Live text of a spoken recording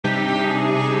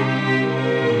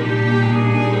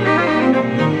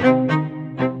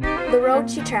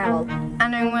traveled.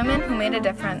 Honoring women who made a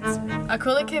difference. A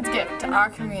Cooler Kids gift to our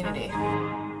community.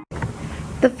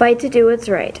 The fight to do what's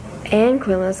right. Anne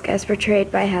Quinlisk as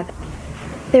portrayed by Heather.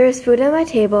 There was food on my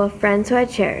table, friends who I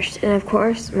cherished, and of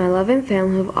course, my loving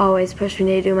family who have always pushed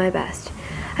me to do my best.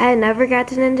 I had never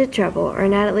gotten into trouble, or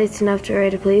not at least enough to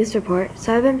write a police report,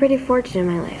 so I've been pretty fortunate in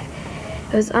my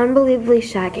life. It was unbelievably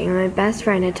shocking when my best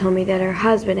friend had told me that her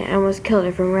husband had almost killed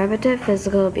her from repetitive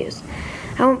physical abuse.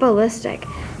 I went ballistic.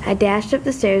 I dashed up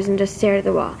the stairs and just stared at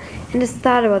the wall, and just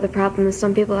thought about the problems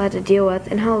some people had to deal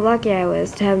with and how lucky I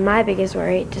was to have my biggest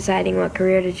worry deciding what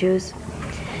career to choose.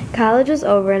 College was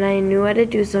over and I knew I had to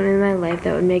do something in my life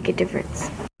that would make a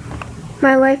difference.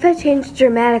 My life had changed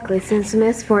dramatically since the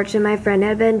misfortune my friend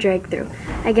had been dragged through.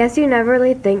 I guess you never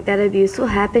really think that abuse will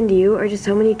happen to you or to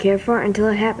someone you care for until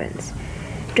it happens.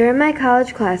 During my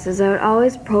college classes, I would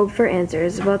always probe for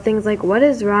answers about things like what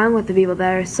is wrong with the people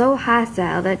that are so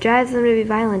hostile that drives them to be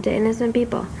violent to innocent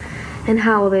people, and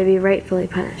how will they be rightfully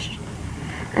punished.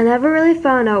 I never really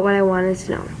found out what I wanted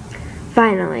to know.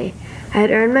 Finally, I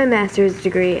had earned my master's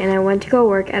degree and I went to go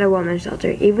work at a women's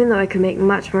shelter, even though I could make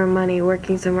much more money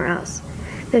working somewhere else.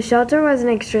 The shelter was an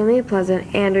extremely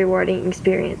pleasant and rewarding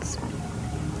experience.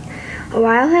 A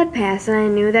while had passed and I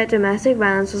knew that domestic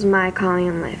violence was my calling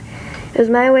in life. It was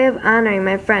my way of honoring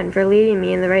my friend for leading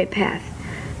me in the right path.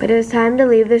 But it was time to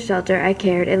leave the shelter I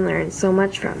cared and learned so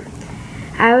much from.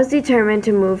 I was determined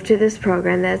to move to this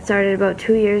program that started about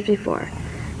 2 years before.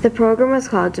 The program was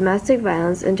called Domestic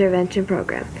Violence Intervention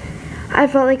Program. I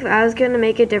felt like if I was going to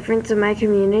make a difference in my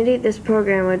community, this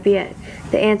program would be it,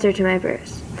 the answer to my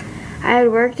prayers. I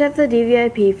had worked at the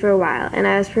DVIP for a while, and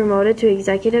I was promoted to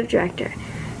Executive Director.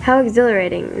 How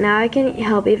exhilarating. Now I can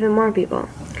help even more people.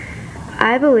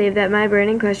 I believe that my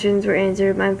burning questions were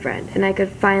answered by my friend, and I could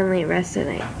finally rest at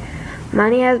night.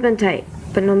 Money has been tight,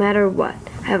 but no matter what,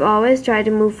 I have always tried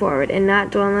to move forward and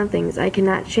not dwell on things I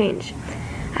cannot change.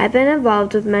 I've been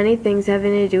involved with many things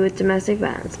having to do with domestic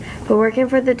violence, but working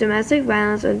for the Domestic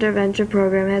Violence Intervention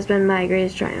Program has been my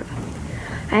greatest triumph.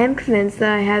 I am convinced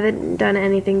that I haven't done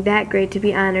anything that great to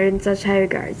be honored in such high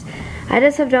regards. I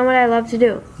just have done what I love to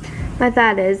do. My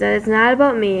thought is that it's not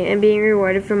about me and being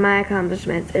rewarded for my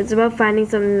accomplishments. It's about finding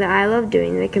something that I love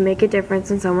doing that can make a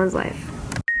difference in someone's life.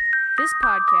 This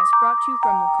podcast brought to you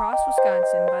from La Crosse,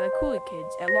 Wisconsin by the Cooler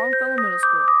Kids at Longfellow Middle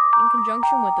School in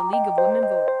conjunction with the League of Women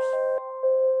Voters.